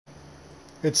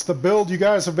It's the build you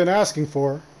guys have been asking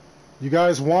for. You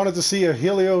guys wanted to see a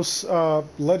Helios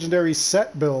legendary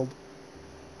set build,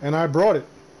 and I brought it.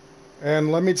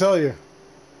 And let me tell you,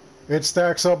 it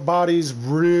stacks up bodies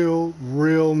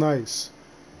real nice.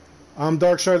 I'm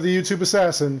Darkshard the YouTube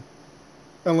Assassin,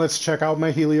 and let's check out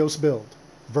my Helios build,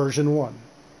 version 1.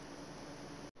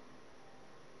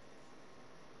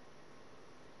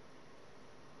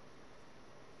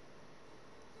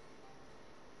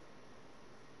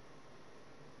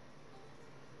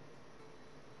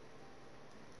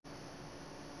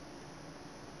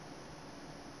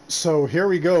 So here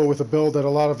we go with a build that a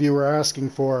lot of you were asking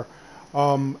for.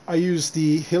 I used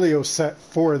the Helios set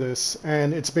for this,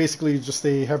 and it's basically just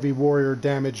a heavy warrior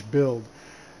damage build.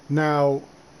 Now,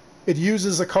 it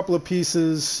uses a couple of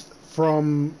pieces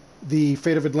from the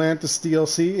Fate of Atlantis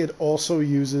DLC. It also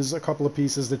uses a couple of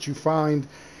pieces that you find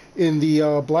in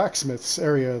the blacksmiths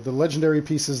area, the legendary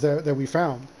pieces that we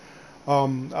found.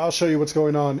 I'll show you what's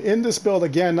going on. In this build,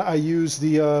 again, I use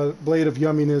the Blade of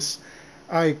Yumminess.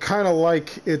 I kind of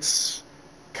like its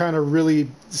kind of really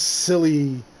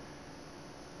silly,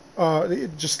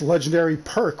 just legendary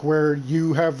perk where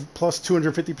you have plus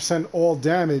 250% all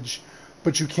damage,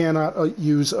 but you cannot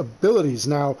use abilities.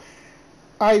 Now,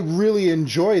 I really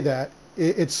enjoy that.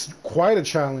 It's quite a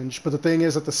challenge, but the thing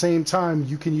is, at the same time,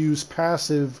 you can use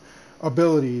passive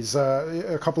abilities.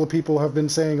 A couple of people have been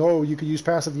saying, oh, you can use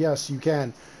passive. Yes, you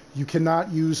can. You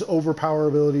cannot use overpower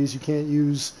abilities. You can't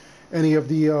use any of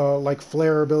the like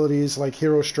flare abilities like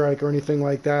Hero Strike or anything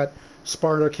like that,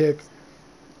 Sparta Kick,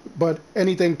 but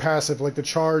anything passive like the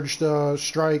charged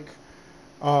strike,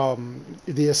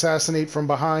 the assassinate from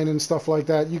behind and stuff like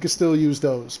that, you can still use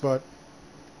those. But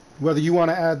whether you want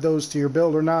to add those to your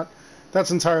build or not,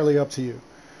 that's entirely up to you.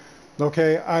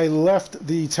 Okay, I left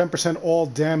the 10% all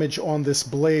damage on this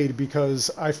blade because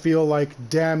I feel like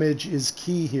damage is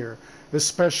key here,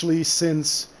 especially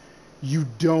since you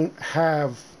don't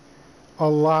have a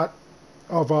lot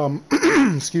of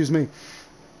excuse me,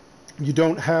 you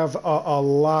don't have a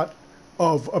lot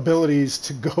of abilities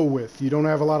to go with. You don't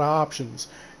have a lot of options.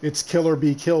 It's kill or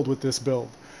be killed with this build.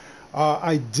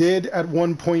 I did at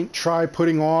one point try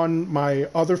putting on my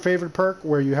other favorite perk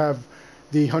where you have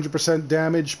the 100%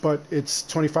 damage but it's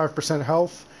 25%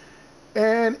 health,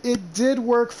 and it did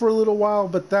work for a little while,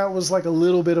 but that was like a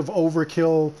little bit of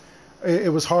overkill.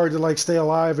 It was hard to like stay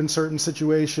alive in certain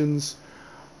situations.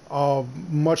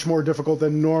 Much more difficult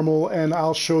than normal, and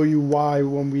I'll show you why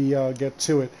when we get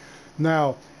to it.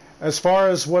 Now, as far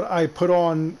as what I put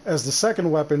on as the second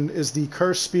weapon is the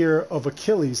Cursed Spear of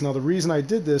Achilles. Now, the reason I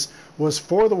did this was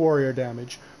for the warrior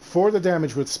damage, for the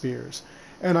damage with spears,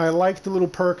 and I like the little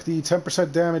perk, the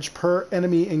 10% damage per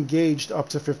enemy engaged up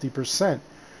to 50%.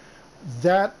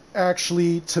 That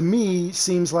actually, to me,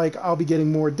 seems like I'll be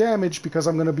getting more damage because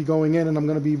I'm going to be going in and I'm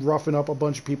going to be roughing up a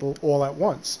bunch of people all at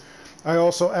once. I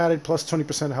also added plus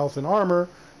 20% health and armor,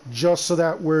 just so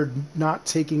that we're not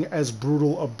taking as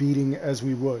brutal a beating as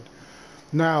we would.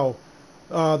 Now,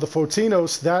 the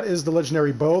Photinos, that is the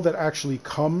legendary bow that actually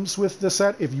comes with the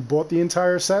set if you bought the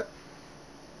entire set.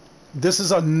 This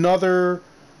is another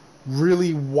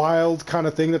really wild kind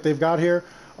of thing that they've got here.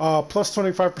 Plus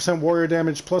 25% warrior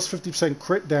damage, plus 50%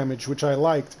 crit damage, which I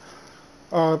liked.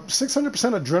 600%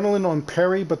 adrenaline on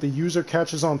parry, but the user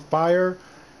catches on fire.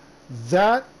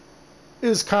 That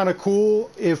is kind of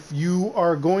cool if you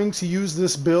are going to use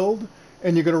this build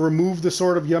and you're going to remove the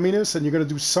Sword of Yumminess and you're going to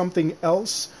do something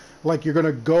else, like you're going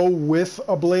to go with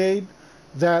a blade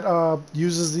that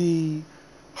uses the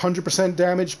 100%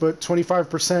 damage but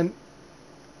 25%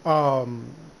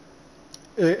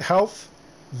 health,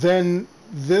 then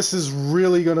this is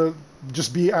really going to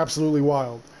just be absolutely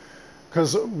wild.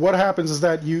 Because what happens is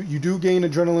that you do gain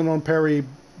adrenaline on parry,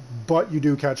 but you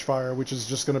do catch fire, which is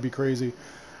just going to be crazy.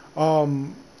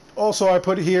 Also, I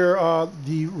put here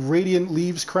the Radiant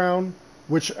Leaves Crown,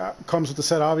 which comes with the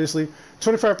set, obviously.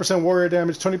 25% warrior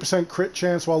damage, 20% crit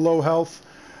chance while low health,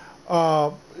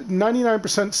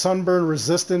 99% sunburn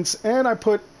resistance, and I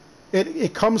put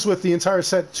it comes with the entire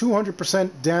set, 200%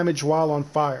 damage while on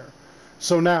fire.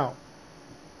 So now,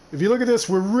 if you look at this,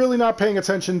 we're really not paying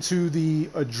attention to the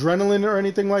adrenaline or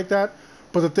anything like that,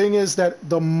 but the thing is that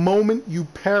the moment you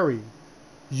parry,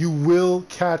 you will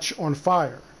catch on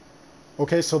fire.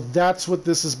 Okay, so that's what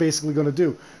this is basically going to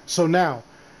do. So now,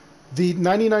 the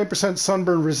 99%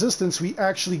 sunburn resistance, we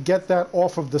actually get that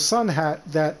off of the sun hat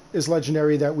that is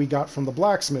legendary that we got from the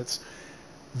blacksmiths.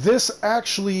 This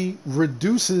actually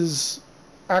reduces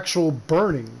actual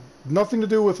burning. Nothing to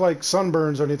do with like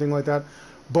sunburns or anything like that,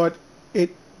 but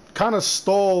it kind of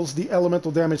stalls the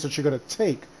elemental damage that you're going to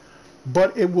take.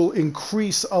 But it will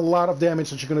increase a lot of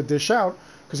damage that you're going to dish out,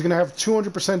 because you're going to have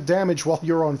 200% damage while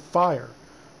you're on fire,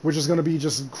 which is going to be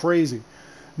just crazy.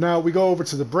 Now we go over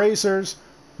to the bracers,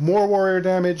 more warrior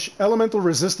damage, elemental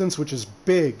resistance, which is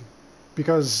big,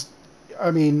 because,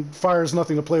 I mean, fire is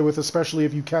nothing to play with, especially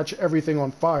if you catch everything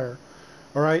on fire.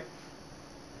 All right,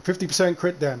 50%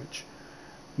 crit damage.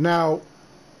 Now,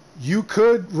 you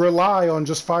could rely on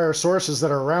just fire sources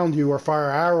that are around you, or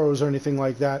fire arrows or anything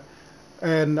like that,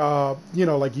 and you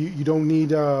know, like you don't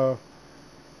need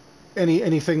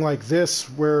anything like this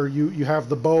where you have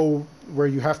the bow where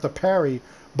you have to parry.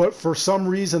 But for some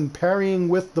reason, parrying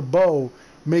with the bow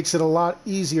makes it a lot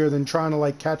easier than trying to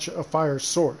like catch a fire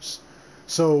source.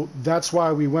 So that's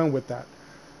why we went with that.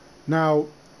 Now,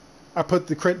 I put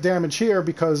the crit damage here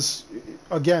because,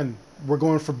 again, we're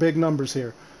going for big numbers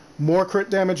here. More crit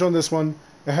damage on this one.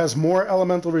 It has more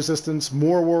elemental resistance,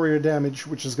 more warrior damage,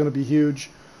 which is going to be huge.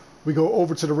 We go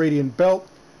over to the Radiant Belt.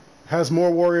 Has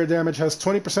more warrior damage, has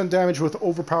 20% damage with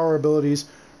overpower abilities.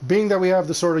 Being that we have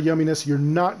the Sword of Yumminess, you're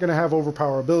not going to have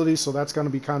overpower abilities, so that's going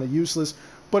to be kind of useless.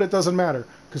 But it doesn't matter,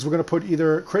 because we're going to put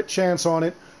either crit chance on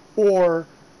it, or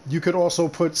you could also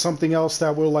put something else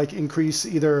that will like increase,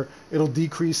 either it'll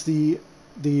decrease the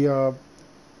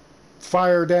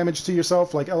fire damage to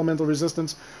yourself, like elemental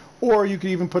resistance, or you could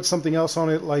even put something else on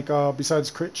it, like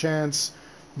besides crit chance,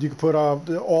 you could put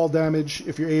all damage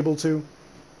if you're able to.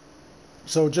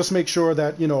 So just make sure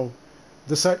that, you know,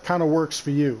 the set kind of works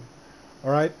for you. All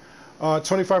right,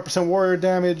 25% warrior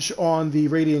damage on the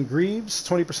Radiant Greaves,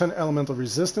 20% elemental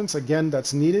resistance. Again,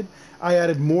 that's needed. I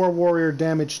added more warrior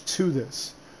damage to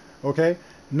this. Okay,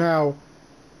 now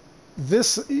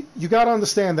this, you got to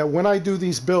understand that when I do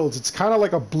these builds, it's kind of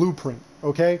like a blueprint.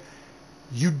 Okay,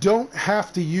 you don't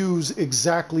have to use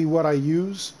exactly what I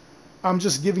use. I'm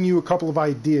just giving you a couple of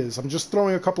ideas. I'm just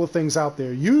throwing a couple of things out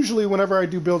there. Usually whenever I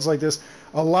do builds like this,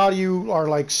 a lot of you are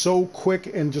like so quick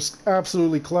and just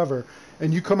absolutely clever,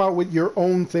 and you come out with your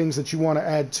own things that you want to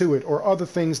add to it, or other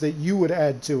things that you would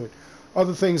add to it,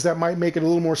 other things that might make it a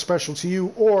little more special to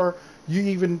you, or you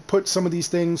even put some of these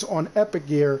things on Epic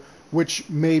Gear, which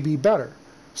may be better.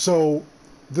 So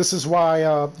this is why,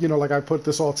 you know, like I put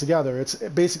this all together. It's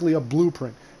basically a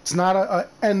blueprint. It's not a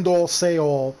end-all,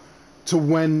 say-all to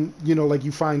when, you know, like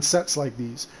you find sets like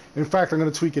these. In fact, I'm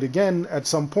going to tweak it again at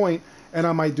some point, and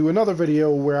I might do another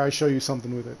video where I show you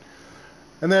something with it.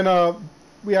 And then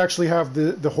we actually have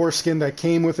the horse skin that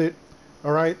came with it.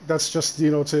 All right, that's just, you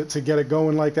know, to get it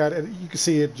going like that. And you can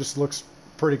see it just looks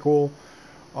pretty cool.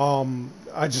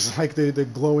 I just like the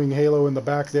glowing halo in the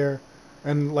back there,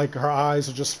 and like her eyes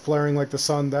are just flaring like the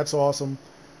sun. That's awesome.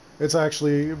 It's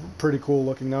actually pretty cool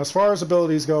looking. Now, as far as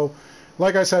abilities go,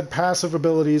 like I said, passive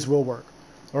abilities will work.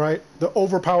 All right, the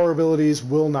overpower abilities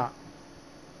will not.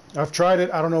 I've tried it.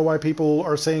 I don't know why people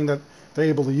are saying that they're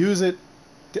able to use it.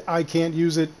 I can't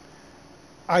use it.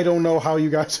 I don't know how you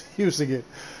guys are using it.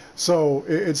 So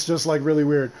it's just like really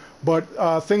weird. But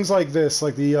things like this,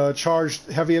 like the charged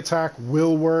heavy attack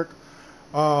will work.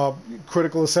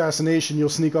 Critical assassination, you'll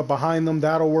sneak up behind them.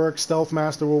 That'll work. Stealth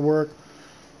master will work.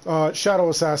 Shadow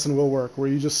assassin will work, where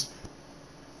you just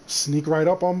sneak right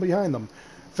up on behind them.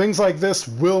 Things like this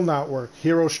will not work.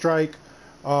 Hero strike,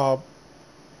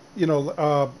 you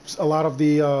know, a lot of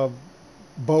the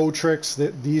bow tricks,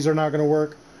 these are not going to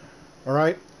work. All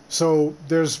right, so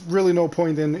there's really no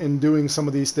point in doing some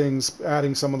of these things,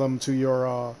 adding some of them to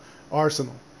your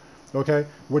arsenal. Okay,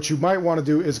 what you might want to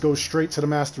do is go straight to the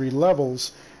mastery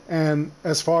levels, and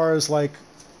as far as like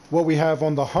what we have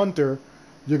on the hunter,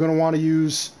 you're going to want to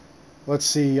use, let's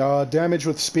see, damage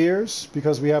with spears,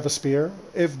 because we have a spear.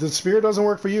 If the spear doesn't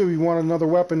work for you, you want another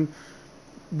weapon,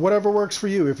 whatever works for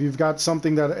you. If you've got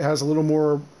something that has a little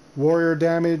more warrior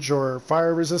damage or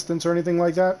fire resistance or anything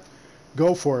like that,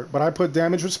 go for it. But I put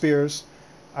damage with spears.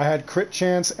 I had crit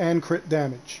chance and crit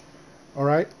damage. All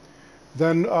right.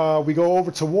 Then we go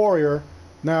over to warrior.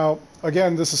 Now,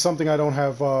 again, this is something I don't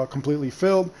have completely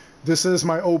filled. This is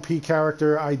my OP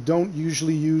character. I don't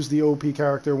usually use the OP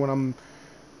character when I'm,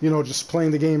 you know, just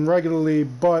playing the game regularly,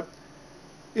 but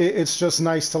it's just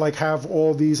nice to like have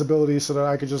all these abilities so that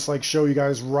I could just like show you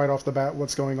guys right off the bat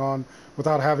what's going on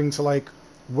without having to like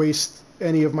waste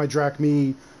any of my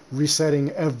Drachmi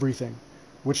resetting everything,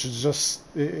 which is just,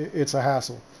 it's a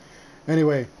hassle.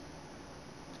 Anyway,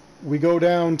 we go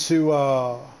down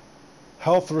to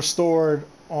health restored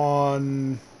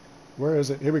on, where is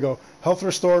it? Here we go. Health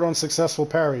restored on successful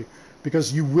parry,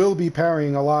 because you will be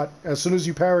parrying a lot. As soon as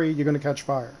you parry, you're going to catch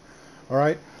fire. All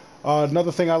right.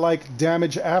 Another thing I like,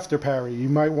 damage after parry. You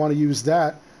might want to use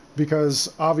that,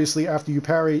 because obviously after you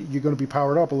parry, you're going to be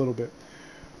powered up a little bit.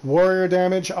 Warrior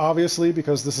damage, obviously,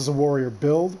 because this is a warrior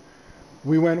build.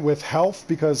 We went with health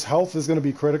because health is going to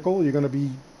be critical. You're going to be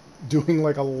doing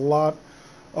like a lot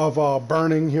of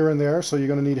burning here and there, so you're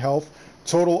going to need health.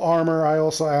 Total armor I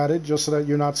also added just so that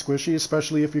you're not squishy,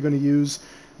 especially if you're going to use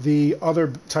the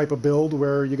other type of build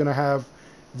where you're going to have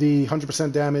the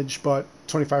 100% damage but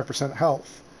 25%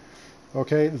 health.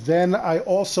 Okay, then I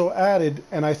also added,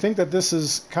 and I think that this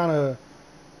is kind of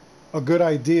a good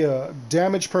idea,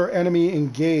 damage per enemy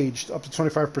engaged up to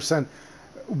 25%.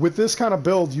 With this kind of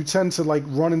build, you tend to like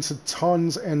run into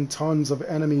tons and tons of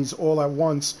enemies all at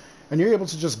once, and you're able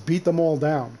to just beat them all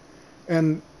down.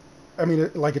 And I mean,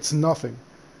 like it's nothing.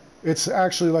 It's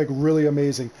actually like really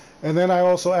amazing. And then I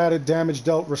also added damage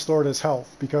dealt restored as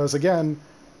health because again,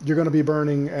 you're going to be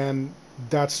burning, and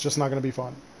that's just not going to be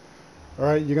fun. All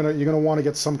right, you're gonna want to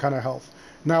get some kind of health.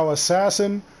 Now,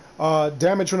 assassin,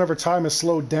 damage whenever time is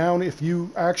slowed down. If you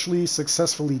actually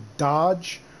successfully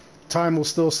dodge, time will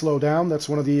still slow down. That's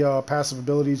one of the passive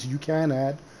abilities you can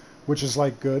add, which is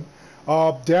like good.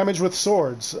 Damage with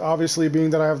swords. Obviously, being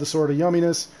that I have the sword of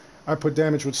yumminess, I put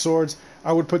damage with swords.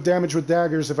 I would put damage with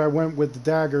daggers if I went with the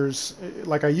daggers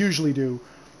like I usually do,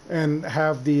 and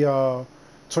have the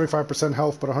 25%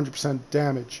 health but 100%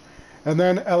 damage. And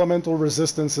then elemental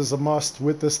resistance is a must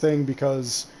with this thing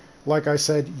because, like I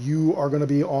said, you are going to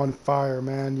be on fire,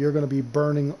 man. You're going to be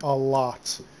burning a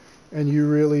lot. And you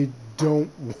really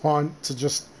don't want to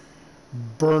just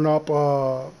burn up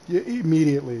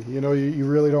immediately. You know, you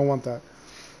really don't want that.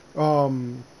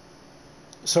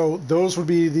 So those would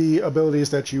be the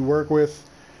abilities that you work with.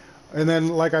 And then,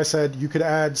 like I said, you could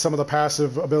add some of the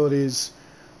passive abilities,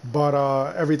 but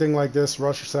everything like this,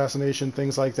 rush assassination,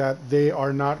 things like that, they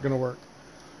are not going to work.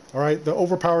 All right, the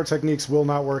overpower techniques will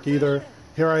not work either.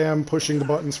 Here I am pushing the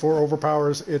buttons for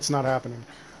overpowers. It's not happening.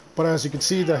 But as you can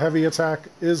see, the heavy attack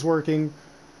is working,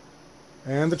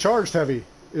 and the charged heavy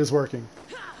is working.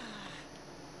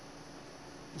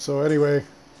 So anyway,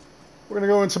 we're going to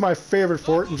go into my favorite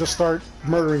fort and just start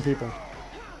murdering people.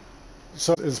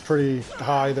 So it's pretty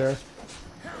high there.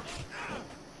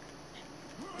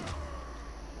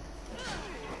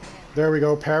 There we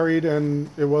go, parried, and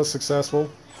it was successful.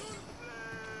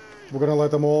 We're going to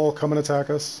let them all come and attack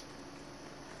us.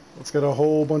 Let's get a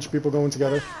whole bunch of people going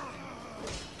together.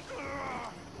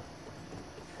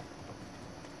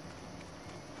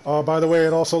 By the way,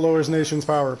 it also lowers nation's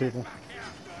power, people.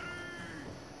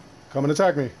 Come and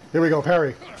attack me. Here we go,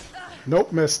 parry.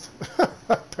 Nope, missed.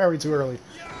 Parry too early.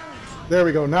 There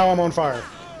we go, now I'm on fire.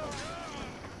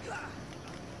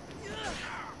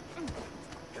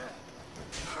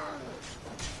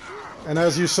 And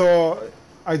as you saw,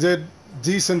 I did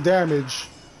decent damage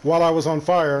while I was on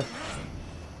fire.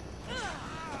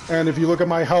 And if you look at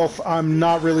my health, I'm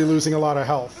not really losing a lot of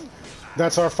health.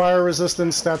 That's our fire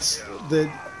resistance, that's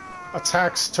the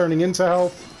attacks turning into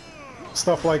health,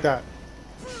 stuff like that.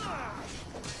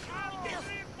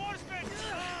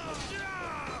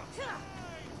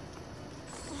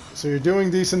 So you're doing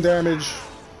decent damage.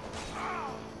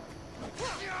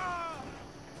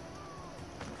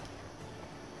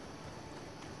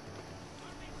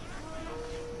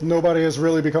 Nobody has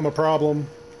really become a problem.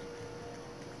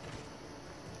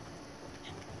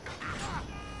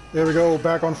 There we go,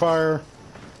 back on fire.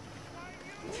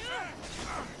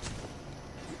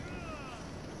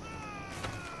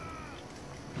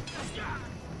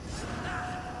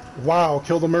 Wow,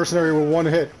 killed the mercenary with one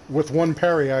hit, with one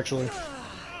parry actually.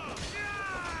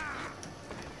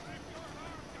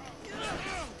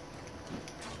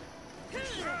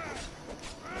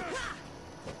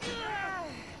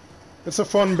 It's a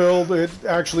fun build. It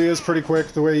actually is pretty quick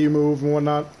the way you move and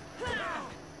whatnot.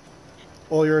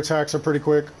 All your attacks are pretty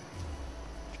quick.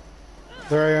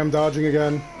 There I am dodging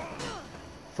again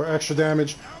for extra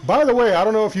damage. By the way, I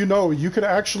don't know if you know, you could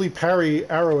actually parry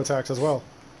arrow attacks as well.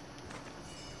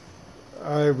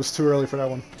 I was too early for that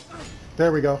one.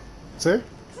 There we go. See?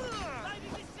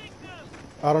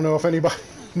 I don't know if anybody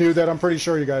knew that. I'm pretty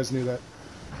sure you guys knew that.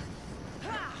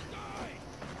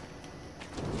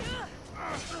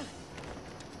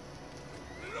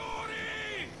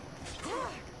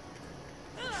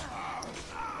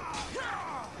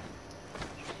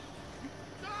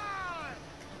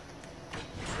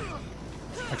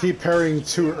 I keep parrying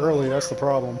too early, that's the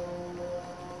problem.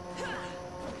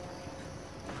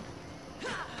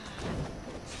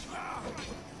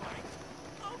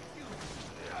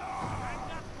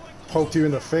 Poked you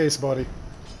in the face, buddy.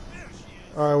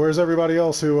 Alright, where's everybody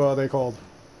else who they called?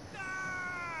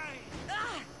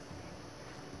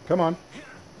 Come on.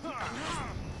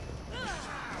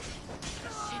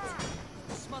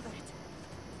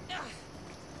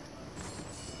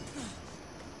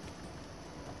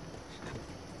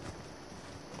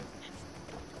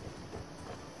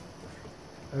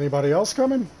 Anybody else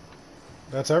coming?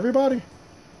 That's everybody?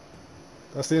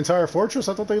 That's the entire fortress?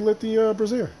 I thought they lit the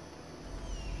brazier.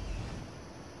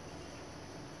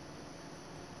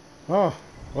 Oh,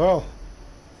 well.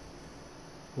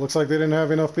 Looks like they didn't have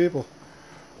enough people.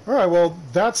 Alright, well,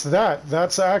 that's that.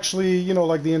 That's actually, you know,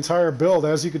 like the entire build.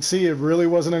 As you can see, it really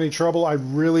wasn't any trouble. I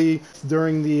really,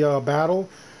 during the battle,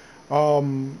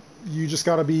 you just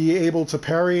got to be able to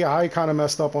parry. I kind of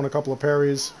messed up on a couple of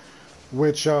parries,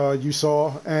 which you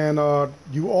saw. And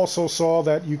you also saw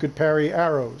that you could parry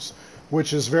arrows,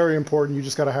 which is very important. You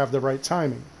just got to have the right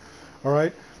timing.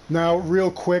 Alright? Now,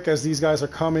 real quick, as these guys are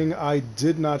coming, I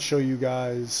did not show you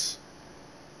guys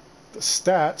the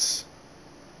stats.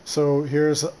 So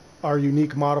here's our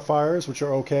unique modifiers, which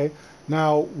are okay.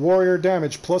 Now, warrior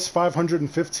damage plus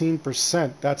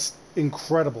 515%. That's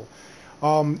incredible.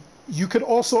 You could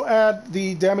also add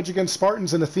the damage against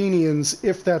Spartans and Athenians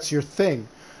if that's your thing.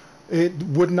 It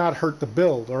would not hurt the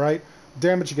build, all right?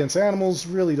 Damage against animals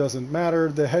really doesn't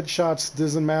matter. The headshots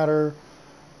doesn't matter.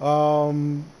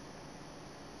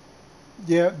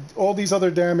 Yeah, all these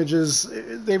other damages,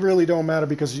 they really don't matter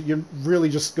because you're really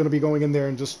just going to be going in there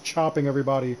and just chopping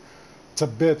everybody to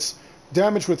bits.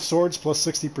 Damage with swords plus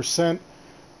 60%,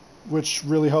 which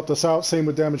really helped us out. Same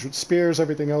with damage with spears.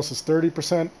 Everything else is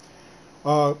 30%.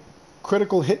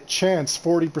 Critical hit chance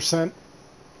 40%.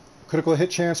 Critical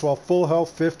hit chance while full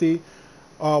health 50,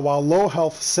 while low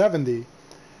health 70,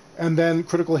 and then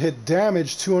critical hit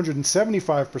damage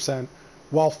 275%.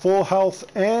 While full health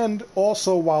and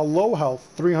also while low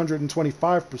health,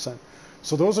 325%.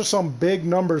 So those are some big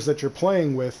numbers that you're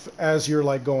playing with as you're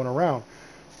like going around.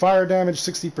 Fire damage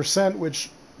 60%,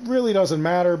 which really doesn't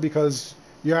matter because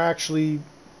you're actually,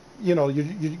 you know,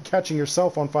 you're catching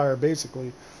yourself on fire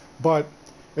basically. But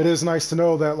it is nice to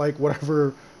know that like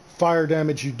whatever fire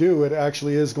damage you do, it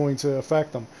actually is going to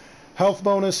affect them. Health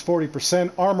bonus 40%,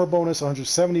 armor bonus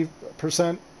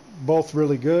 170%, both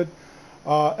really good.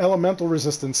 Elemental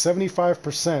resistance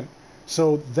 75%,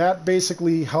 so that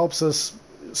basically helps us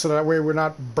so that way we're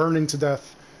not burning to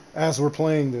death as we're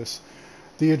playing this.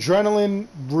 The adrenaline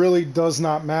really does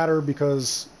not matter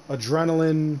because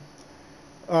adrenaline,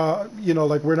 you know,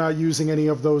 like we're not using any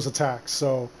of those attacks,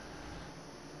 so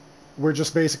we're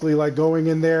just basically like going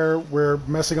in there, we're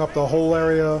messing up the whole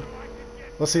area.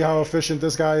 Let's see how efficient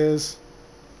this guy is.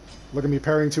 Look at me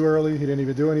parrying too early, he didn't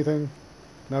even do anything.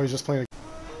 Now he's just playing.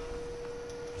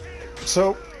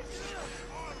 So,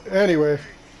 anyway,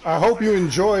 I hope you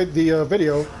enjoyed the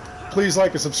video. Please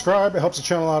like and subscribe. It helps the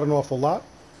channel out an awful lot.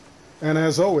 And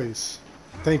as always,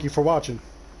 thank you for watching.